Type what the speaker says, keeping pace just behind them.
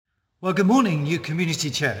Well, good morning, New Community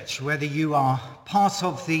Church. Whether you are part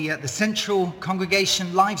of the central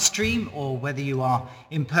congregation live stream or whether you are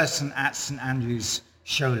in person at St Andrew's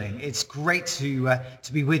Sholing, it's great to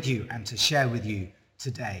be with you and to share with you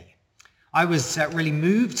today. I was really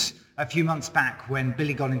moved a few months back when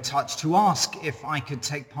Billy got in touch to ask if I could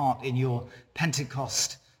take part in your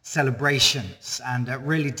Pentecost celebrations, and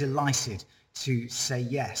really delighted to say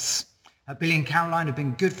yes. Billy and Caroline have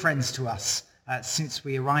been good friends to us since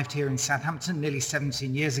we arrived here in Southampton nearly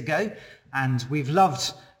 17 years ago, and we've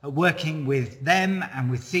loved working with them and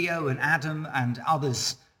with Theo and Adam and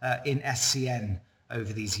others in SCN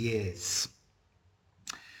over these years.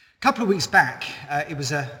 A couple of weeks back, it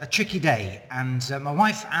was a tricky day, and my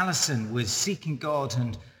wife Alison was seeking God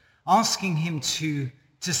and asking him to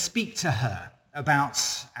speak to her about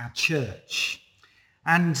our church.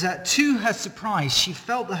 And to her surprise, she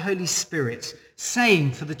felt the Holy Spirit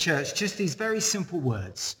saying for the church just these very simple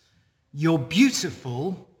words: "You're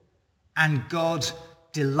beautiful and God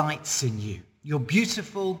delights in you." You're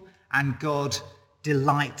beautiful and God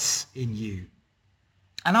delights in you.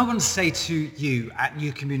 And I want to say to you at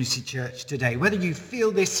New Community Church today, whether you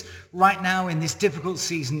feel this right now in this difficult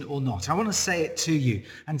season or not, I want to say it to you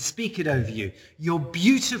and speak it over you. You're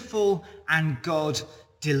beautiful and God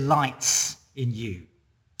delights in you.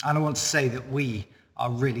 And I want to say that we are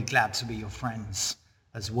really glad to be your friends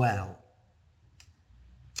as well.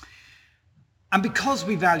 And because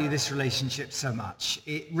we value this relationship so much,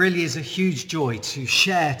 it really is a huge joy to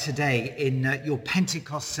share today in your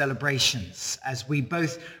Pentecost celebrations as we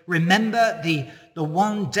both remember the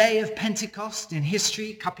one day of Pentecost in history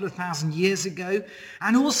a couple of thousand years ago,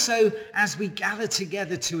 and also as we gather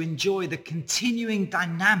together to enjoy the continuing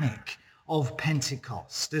dynamic of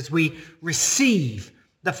Pentecost as we receive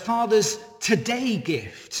the Father's today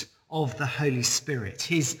gift of the Holy Spirit,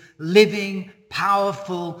 his living,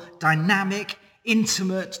 powerful, dynamic,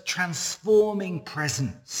 intimate, transforming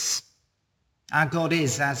presence. Our God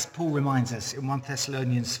is, as Paul reminds us in 1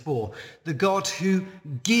 Thessalonians 4, the God who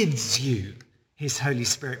gives you his Holy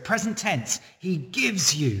Spirit. Present tense, he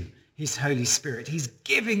gives you his Holy Spirit. He's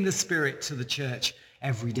giving the Spirit to the church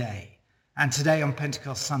every day. And today on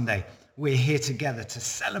Pentecost Sunday, we're here together to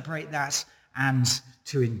celebrate that and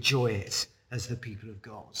to enjoy it as the people of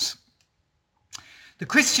God. The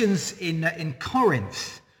Christians in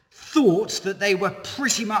Corinth thought that they were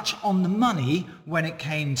pretty much on the money when it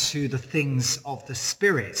came to the things of the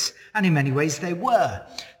Spirit. And in many ways they were.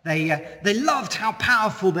 They loved how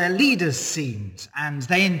powerful their leaders seemed, and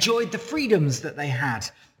they enjoyed the freedoms that they had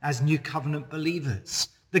as New Covenant believers.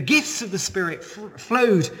 The gifts of the Spirit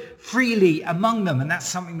flowed freely among them, and that's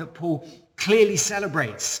something that Paul clearly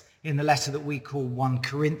celebrates in the letter that we call 1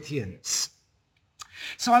 Corinthians.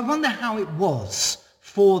 So I wonder how it was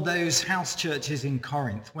for those house churches in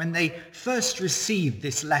Corinth when they first received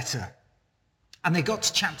this letter. And they got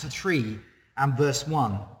to chapter 3 and verse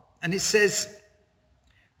 1. And it says,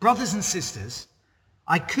 "Brothers and sisters,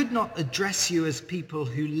 I could not address you as people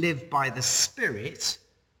who live by the Spirit,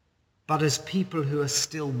 but as people who are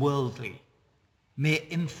still worldly, mere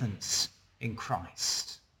infants in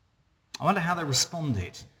Christ." I wonder how they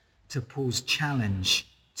responded to Paul's challenge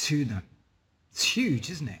to them. It's huge,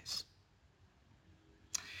 isn't it?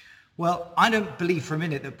 Well, I don't believe for a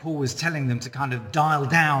minute that Paul was telling them to kind of dial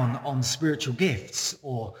down on spiritual gifts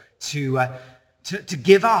or to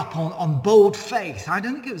give up on bold faith. I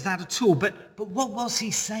don't think it was that at all. But what was he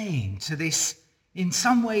saying to this, in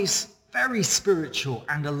some ways, very spiritual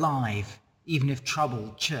and alive, even if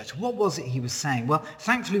troubled church? What was it he was saying? Well,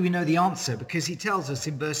 thankfully we know the answer, because he tells us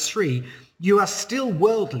in verse 3, "You are still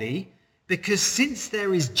worldly, because since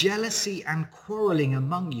there is jealousy and quarreling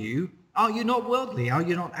among you, are you not worldly? Are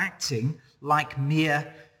you not acting like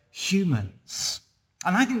mere humans?"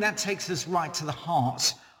 And I think that takes us right to the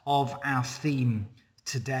heart of our theme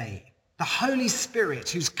today. The Holy Spirit,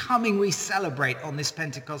 whose coming we celebrate on this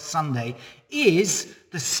Pentecost Sunday, is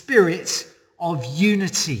the Spirit of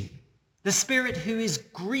unity. The Spirit who is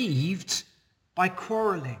grieved by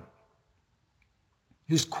quarreling,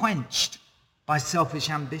 who's quenched by selfish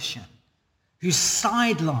ambition, who's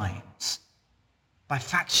sidelined by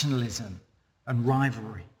factionalism and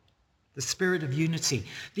rivalry. The Spirit of unity.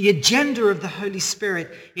 The agenda of the Holy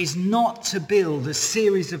Spirit is not to build a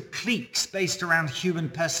series of cliques based around human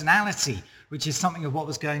personality, which is something of what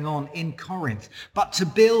was going on in Corinth, but to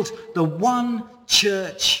build the one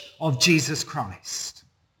church of Jesus Christ.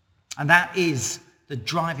 And that is the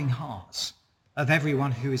driving heart of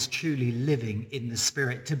everyone who is truly living in the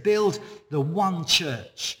Spirit, to build the one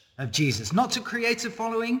church of Jesus, not to create a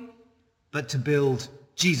following, but to build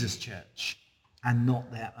Jesus' church and not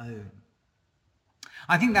their own.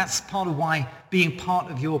 I think that's part of why being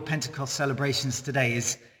part of your Pentecost celebrations today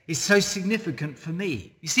is so significant for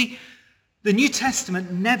me. You see, the New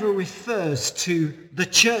Testament never refers to the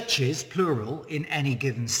churches, plural, in any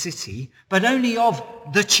given city, but only of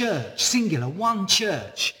the church, singular, one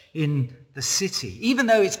church in the city. Even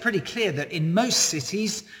though it's pretty clear that in most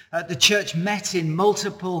cities, the church met in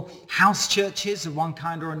multiple house churches of one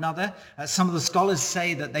kind or another. Some of the scholars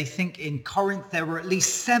say that they think in Corinth there were at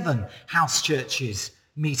least 7 house churches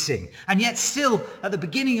meeting. And yet still, at the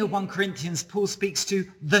beginning of 1 Corinthians, Paul speaks to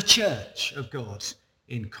the church of God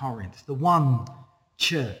in Corinth, the one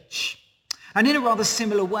church. And in a rather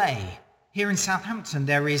similar way, here in Southampton,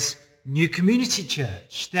 there is New Community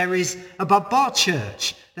Church, there is Above Bar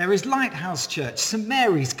Church, there is Lighthouse Church, St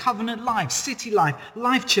Mary's, Covenant Life, City Life,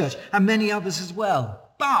 Life Church, and many others as well.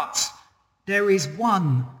 But there is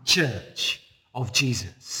one church of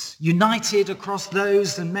Jesus, united across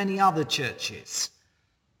those and many other churches.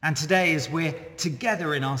 And today, as we're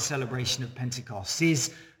together in our celebration of Pentecost,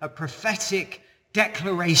 is a prophetic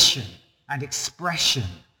declaration and expression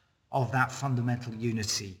of that fundamental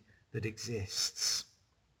unity that exists.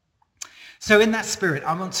 So in that spirit,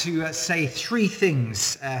 I want to say 3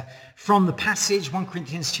 things from the passage, 1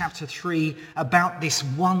 Corinthians chapter 3, about this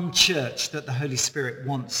one church that the Holy Spirit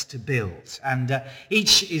wants to build. And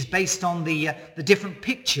each is based on the different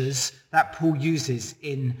pictures that Paul uses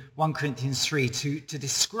in 1 Corinthians 3 to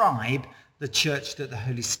describe the church that the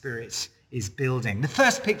Holy Spirit is building. The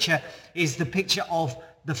first picture is the picture of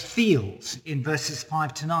the field in verses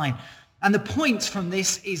 5 to 9. And the point from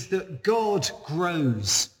this is that God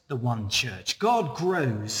grows the one church. God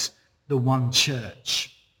grows the one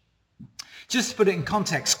church. Just to put it in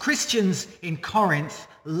context, Christians in Corinth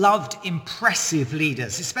loved impressive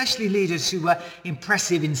leaders, especially leaders who were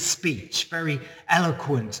impressive in speech, very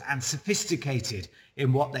eloquent and sophisticated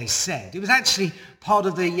in what they said. It was actually part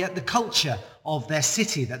of the culture of their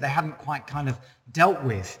city that they hadn't quite kind of dealt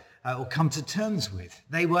with or come to terms with.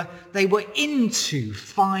 They were into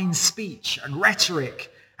fine speech and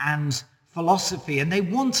rhetoric and philosophy, and they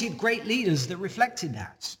wanted great leaders that reflected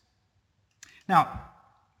that. Now,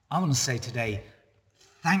 I want to say today,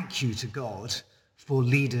 thank you to God for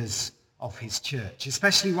leaders of his church,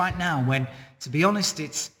 especially right now when, to be honest,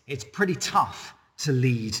 it's pretty tough to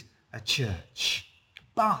lead a church.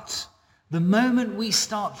 But the moment we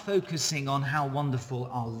start focusing on how wonderful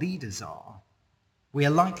our leaders are, we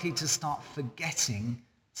are likely to start forgetting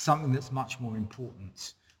something that's much more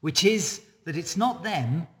important, which is that it's not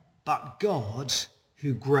them, but God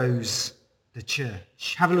who grows the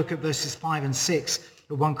church. Have a look at verses 5 and 6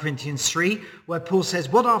 of 1 Corinthians 3, where Paul says,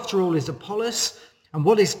 "What after all is Apollos, and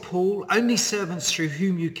what is Paul? Only servants through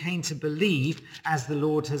whom you came to believe, as the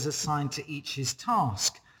Lord has assigned to each his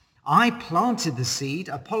task. I planted the seed,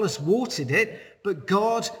 Apollos watered it, but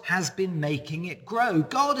God has been making it grow."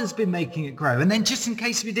 God has been making it grow. And then just in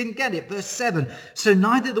case we didn't get it, verse 7, "So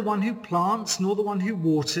neither the one who plants nor the one who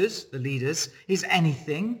waters," the leaders, "is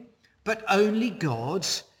anything, but only God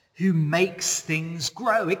who makes things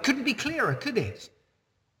grow." It couldn't be clearer, could it?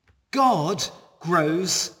 God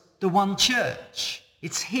grows the one church.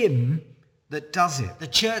 It's him that does it. The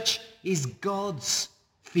church is God's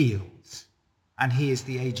field, and he is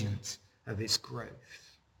the agent of its growth.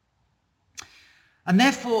 And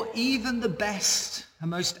therefore, even the best and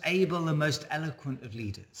most able and most eloquent of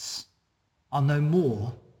leaders are no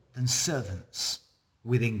more than servants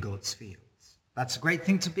within God's field. That's a great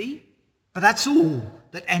thing to be, but that's all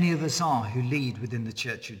that any of us are who lead within the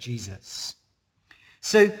Church of Jesus.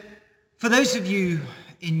 So for those of you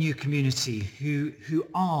in New Community who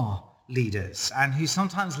are leaders and who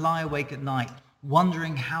sometimes lie awake at night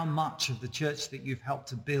wondering how much of the church that you've helped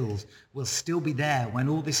to build will still be there when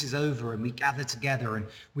all this is over and we gather together and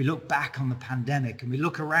we look back on the pandemic and we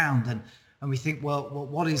look around and we think, well,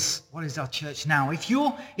 what is our church now? If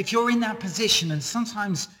you're in that position and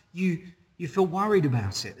sometimes you feel worried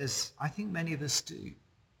about it, as I think many of us do,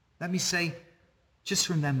 let me say, just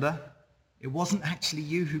remember, it wasn't actually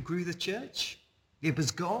you who grew the church. It was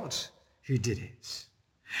God who did it.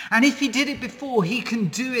 And if he did it before, he can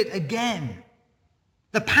do it again.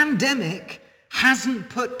 The pandemic hasn't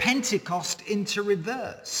put Pentecost into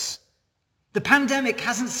reverse. The pandemic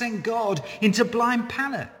hasn't sent God into blind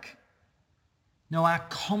panic. No, our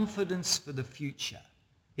confidence for the future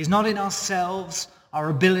is not in ourselves, our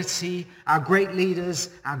ability, our great leaders,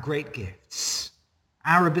 our great gifts,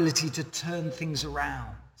 our ability to turn things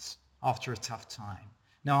around after a tough time.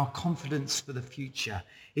 No, our confidence for the future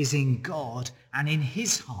is in God and in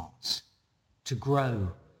his heart to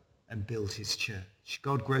grow and build his church.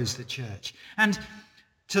 God grows the church. And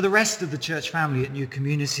To the rest of the church family at New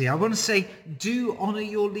Community, I want to say, do honor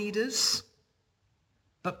your leaders,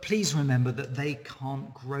 but please remember that they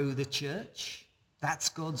can't grow the church. That's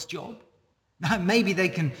God's job. Maybe they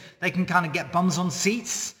can kind of get bums on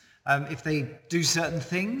seats if they do certain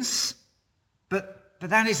things, but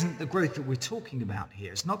that isn't the growth that we're talking about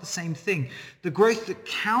here. It's not the same thing. The growth that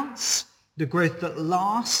counts, the growth that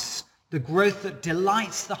lasts, the growth that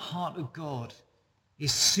delights the heart of God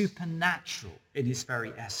is supernatural in its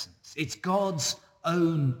very essence. It's God's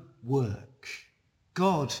own work.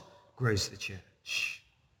 God grows the church.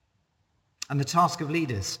 And the task of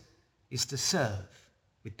leaders is to serve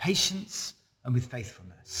with patience and with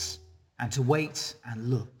faithfulness, and to wait and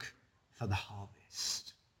look for the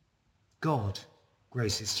harvest. God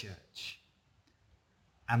grows his church,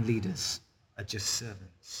 and leaders are just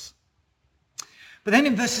servants. But then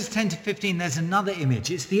in verses 10 to 15, there's another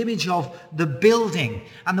image. It's the image of the building.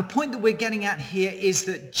 And the point that we're getting at here is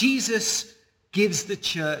that Jesus gives the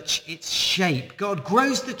church its shape. God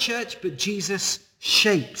grows the church, but Jesus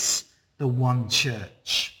shapes the one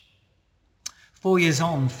church. 4 years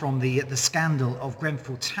on from the scandal of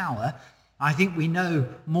Grenfell Tower, I think we know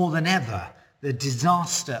more than ever the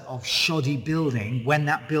disaster of shoddy building when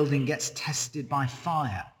that building gets tested by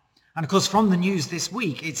fire. And of course, from the news this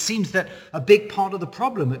week, it seems that a big part of the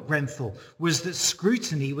problem at Grenfell was that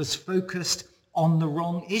scrutiny was focused on the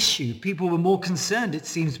wrong issue. People were more concerned, it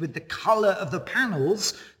seems, with the colour of the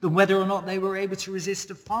panels than whether or not they were able to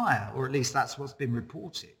resist a fire, or at least that's what's been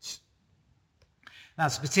reported.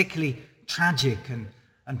 That's a particularly tragic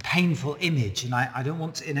and painful image, and I don't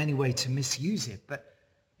want in any way to misuse it, but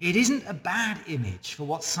it isn't a bad image for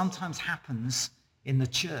what sometimes happens in the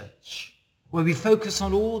church, where we focus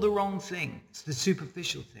on all the wrong things, the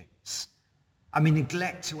superficial things, and we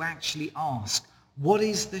neglect to actually ask, what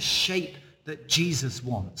is the shape that Jesus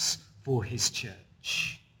wants for his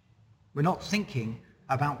church? We're not thinking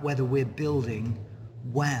about whether we're building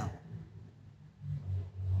well.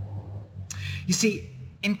 You see,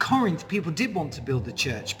 in Corinth, people did want to build the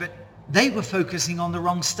church, but they were focusing on the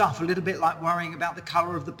wrong stuff, a little bit like worrying about the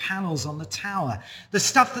colour of the panels on the tower, the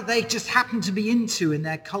stuff that they just happened to be into in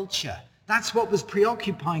their culture. That's what was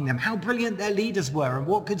preoccupying them, how brilliant their leaders were and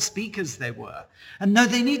what good speakers they were. And no,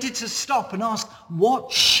 they needed to stop and ask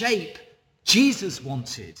what shape Jesus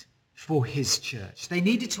wanted for his church. They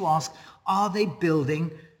needed to ask, are they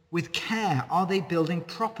building with care? Are they building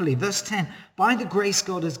properly? Verse 10, by the grace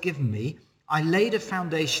God has given me, I laid a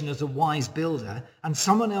foundation as a wise builder, and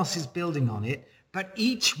someone else is building on it, but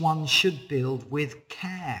each one should build with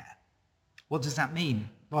care. What does that mean?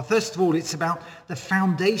 Well, first of all, it's about the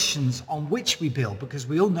foundations on which we build, because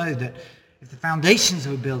we all know that if the foundations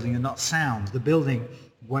of a building are not sound, the building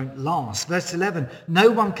won't last. Verse 11, no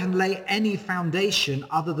one can lay any foundation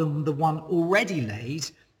other than the one already laid,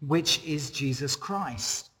 which is Jesus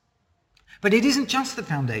Christ. But it isn't just the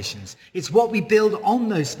foundations. It's what we build on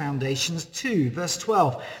those foundations too. Verse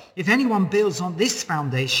 12, if anyone builds on this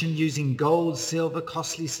foundation using gold, silver,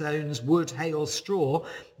 costly stones, wood, hay, or straw,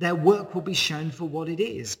 their work will be shown for what it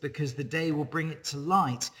is, because the day will bring it to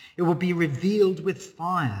light. It will be revealed with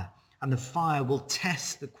fire, and the fire will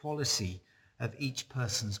test the quality of each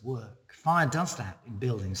person's work. Fire does that in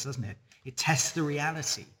buildings, doesn't it? It tests the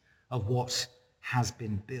reality of what has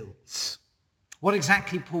been built. What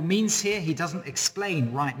exactly Paul means here, he doesn't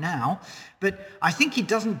explain right now, but I think he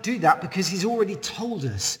doesn't do that because he's already told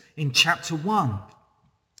us in chapter 1.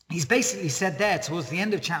 He's basically said there towards the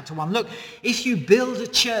end of chapter 1, look, if you build a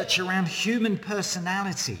church around human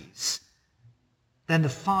personalities, then the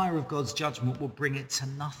fire of God's judgment will bring it to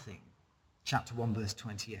nothing. Chapter 1, verse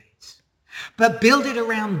 28. But build it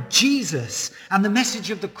around Jesus and the message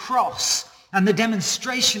of the cross and the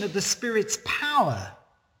demonstration of the Spirit's power,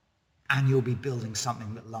 and you'll be building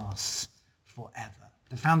something that lasts forever.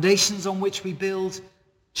 The foundations on which we build,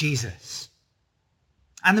 Jesus.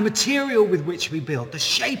 And the material with which we build, the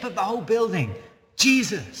shape of the whole building,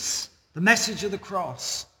 Jesus. The message of the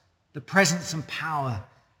cross, the presence and power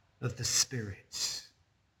of the Spirit.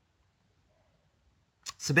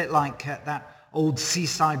 It's a bit like that old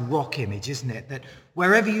seaside rock image, isn't it? That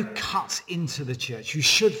wherever you cut into the church, you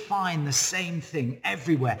should find the same thing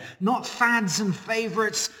everywhere. Not fads and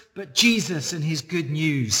favorites, but Jesus and his good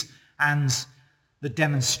news and the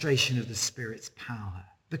demonstration of the Spirit's power.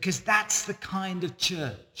 Because that's the kind of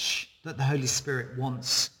church that the Holy Spirit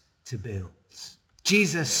wants to build.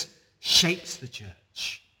 Jesus shapes the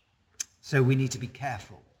church. So we need to be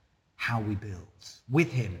careful how we build with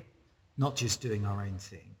him, not just doing our own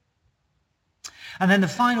thing. And then the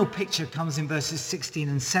final picture comes in verses 16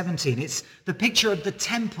 and 17. It's the picture of the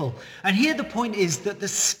temple. And here the point is that the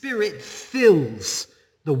Spirit fills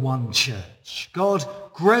the one church. God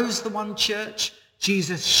grows the one church.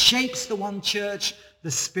 Jesus shapes the one church.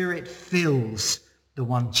 The Spirit fills the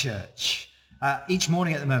one church. Each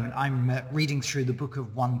morning at the moment, I'm reading through the book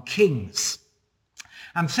of 1 Kings.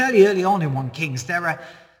 And fairly early on in 1 Kings, there are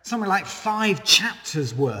something like 5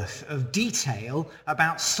 chapters worth of detail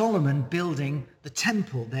about Solomon building the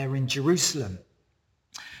temple there in Jerusalem.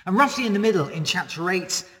 And roughly in the middle, in chapter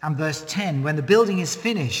 8 and verse 10, when the building is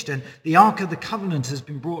finished and the Ark of the Covenant has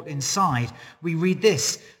been brought inside, we read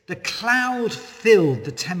this: "The cloud filled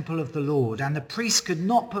the temple of the Lord, and the priests could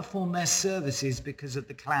not perform their services because of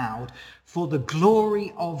the cloud, for the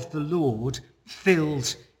glory of the Lord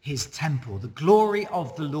filled his temple." The glory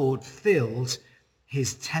of the Lord filled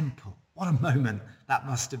his temple. What a moment that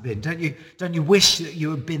must have been. Don't you wish that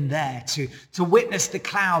you had been there to witness the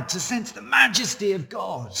cloud, to sense the majesty of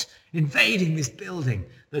God invading this building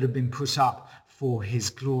that had been put up for his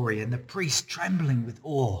glory, and the priests trembling with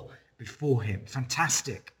awe before him.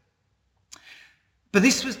 Fantastic. But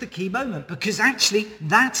this was the key moment, because actually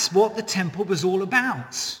that's what the temple was all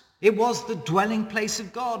about. It was the dwelling place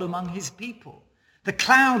of God among his people. The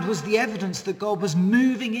cloud was the evidence that God was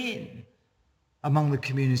moving in among the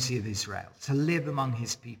community of Israel, to live among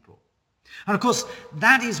his people. And of course,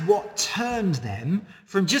 that is what turned them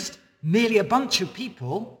from just merely a bunch of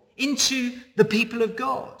people into the people of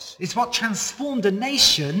God. It's what transformed a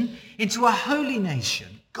nation into a holy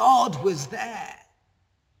nation. God was there.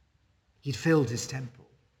 He'd filled his temple.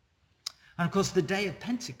 And of course, the day of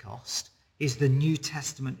Pentecost is the New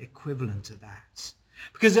Testament equivalent of that.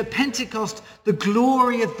 Because at Pentecost, the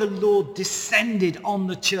glory of the Lord descended on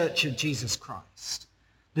the church of Jesus Christ,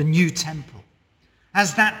 the new temple.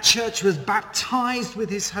 As that church was baptized with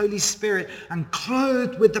his Holy Spirit and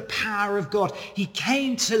clothed with the power of God, he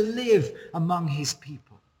came to live among his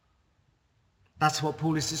people. That's what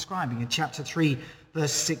Paul is describing in chapter 3,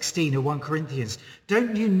 verse 16 of 1 Corinthians.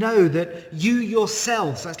 "Don't you know that you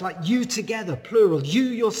yourselves," that's like you together, plural, "you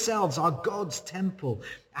yourselves are God's temple,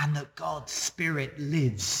 and that God's Spirit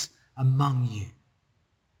lives among you?"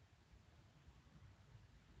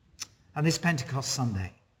 And this Pentecost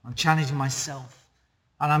Sunday, I'm challenging myself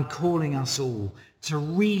and I'm calling us all to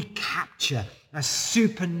recapture a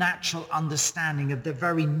supernatural understanding of the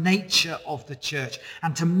very nature of the church,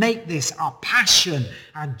 and to make this our passion,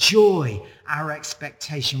 our joy, our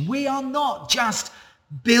expectation. We are not just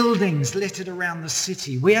buildings littered around the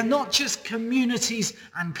city. We are not just communities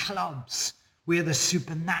and clubs. We are the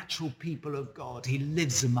supernatural people of God. He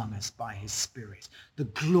lives among us by his Spirit. The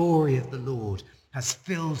glory of the Lord has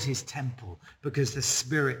filled his temple because the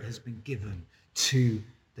Spirit has been given to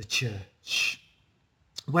the church.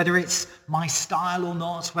 Whether it's my style or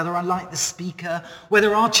not, whether I like the speaker,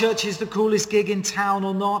 whether our church is the coolest gig in town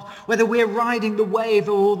or not, whether we're riding the wave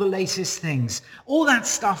of all the latest things, all that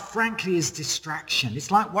stuff, frankly, is distraction.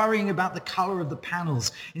 It's like worrying about the color of the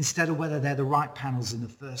panels instead of whether they're the right panels in the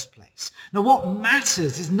first place. Now, what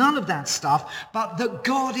matters is none of that stuff, but that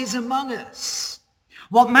God is among us.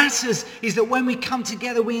 What matters is that when we come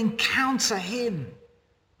together, we encounter him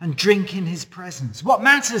and drink in his presence. What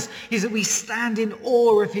matters is that we stand in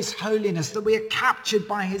awe of his holiness, that we are captured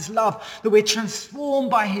by his love, that we're transformed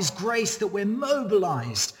by his grace, that we're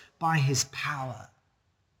mobilized by his power.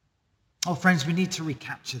 Oh, friends, we need to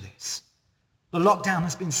recapture this. The lockdown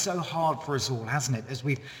has been so hard for us all, hasn't it? As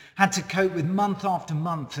we've had to cope with month after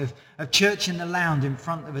month of church in the lounge in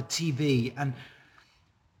front of a TV. And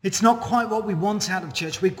it's not quite what we want out of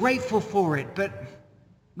church. We're grateful for it, but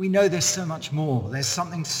we know there's so much more. There's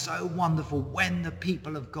something so wonderful when the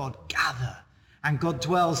people of God gather and God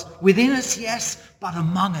dwells within us, yes, but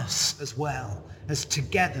among us as well, as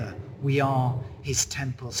together we are his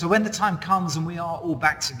temple. So when the time comes and we are all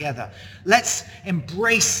back together, let's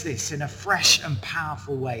embrace this in a fresh and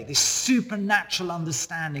powerful way, this supernatural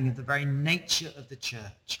understanding of the very nature of the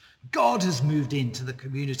church. God has moved into the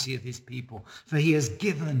community of his people, for he has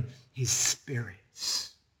given his Spirit.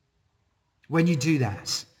 When you do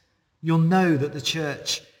that, you'll know that the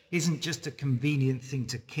church isn't just a convenient thing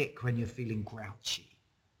to kick when you're feeling grouchy.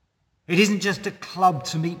 It isn't just a club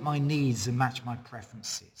to meet my needs and match my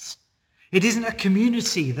preferences. It isn't a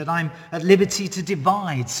community that I'm at liberty to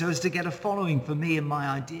divide so as to get a following for me and my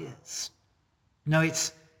ideas. No,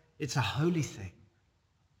 it's a holy thing.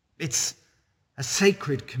 It's a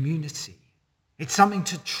sacred community. It's something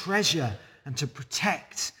to treasure and to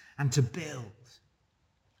protect and to build,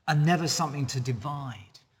 and never something to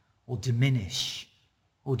divide or diminish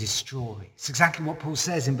or destroy. It's exactly what Paul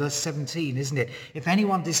says in verse 17, isn't it? If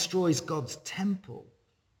anyone destroys God's temple,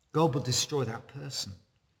 God will destroy that person.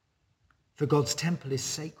 For God's temple is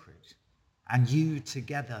sacred, and you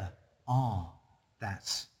together are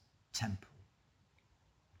that temple.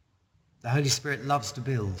 The Holy Spirit loves to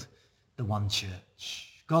build the one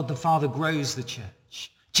church. God the Father grows the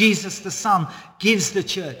church. Jesus the Son gives the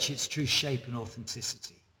church its true shape and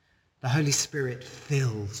authenticity. The Holy Spirit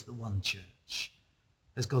fills the one church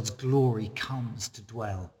as God's glory comes to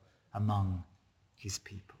dwell among his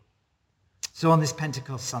people. So on this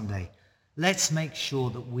Pentecost Sunday, let's make sure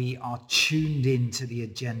that we are tuned into the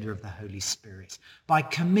agenda of the Holy Spirit by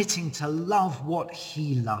committing to love what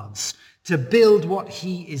he loves, to build what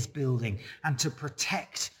he is building, and to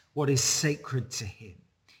protect what is sacred to him.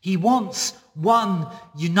 He wants one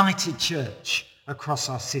united church across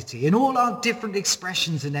our city in all our different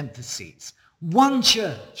expressions and emphases. One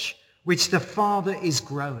church which the Father is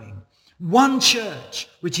growing. One church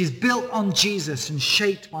which is built on Jesus and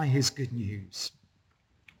shaped by his good news.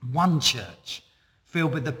 One church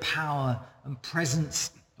filled with the power and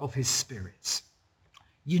presence of his Spirit.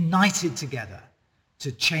 United together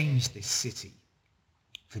to change this city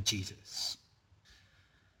for Jesus.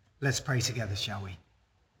 Let's pray together, shall we?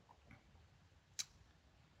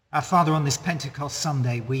 Our Father, on this Pentecost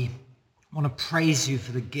Sunday, we want to praise you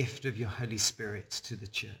for the gift of your Holy Spirit to the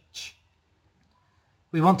church.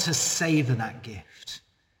 We want to savor that gift.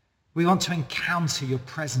 We want to encounter your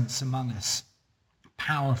presence among us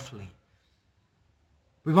powerfully.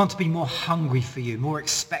 We want to be more hungry for you, more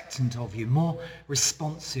expectant of you, more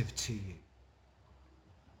responsive to you.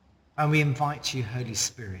 And we invite you, Holy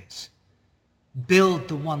Spirit, build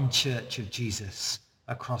the one church of Jesus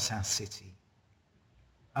across our city.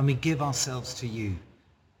 And we give ourselves to you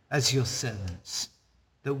as your servants,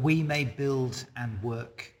 that we may build and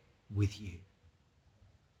work with you.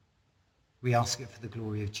 We ask it for the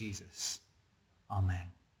glory of Jesus. Amen.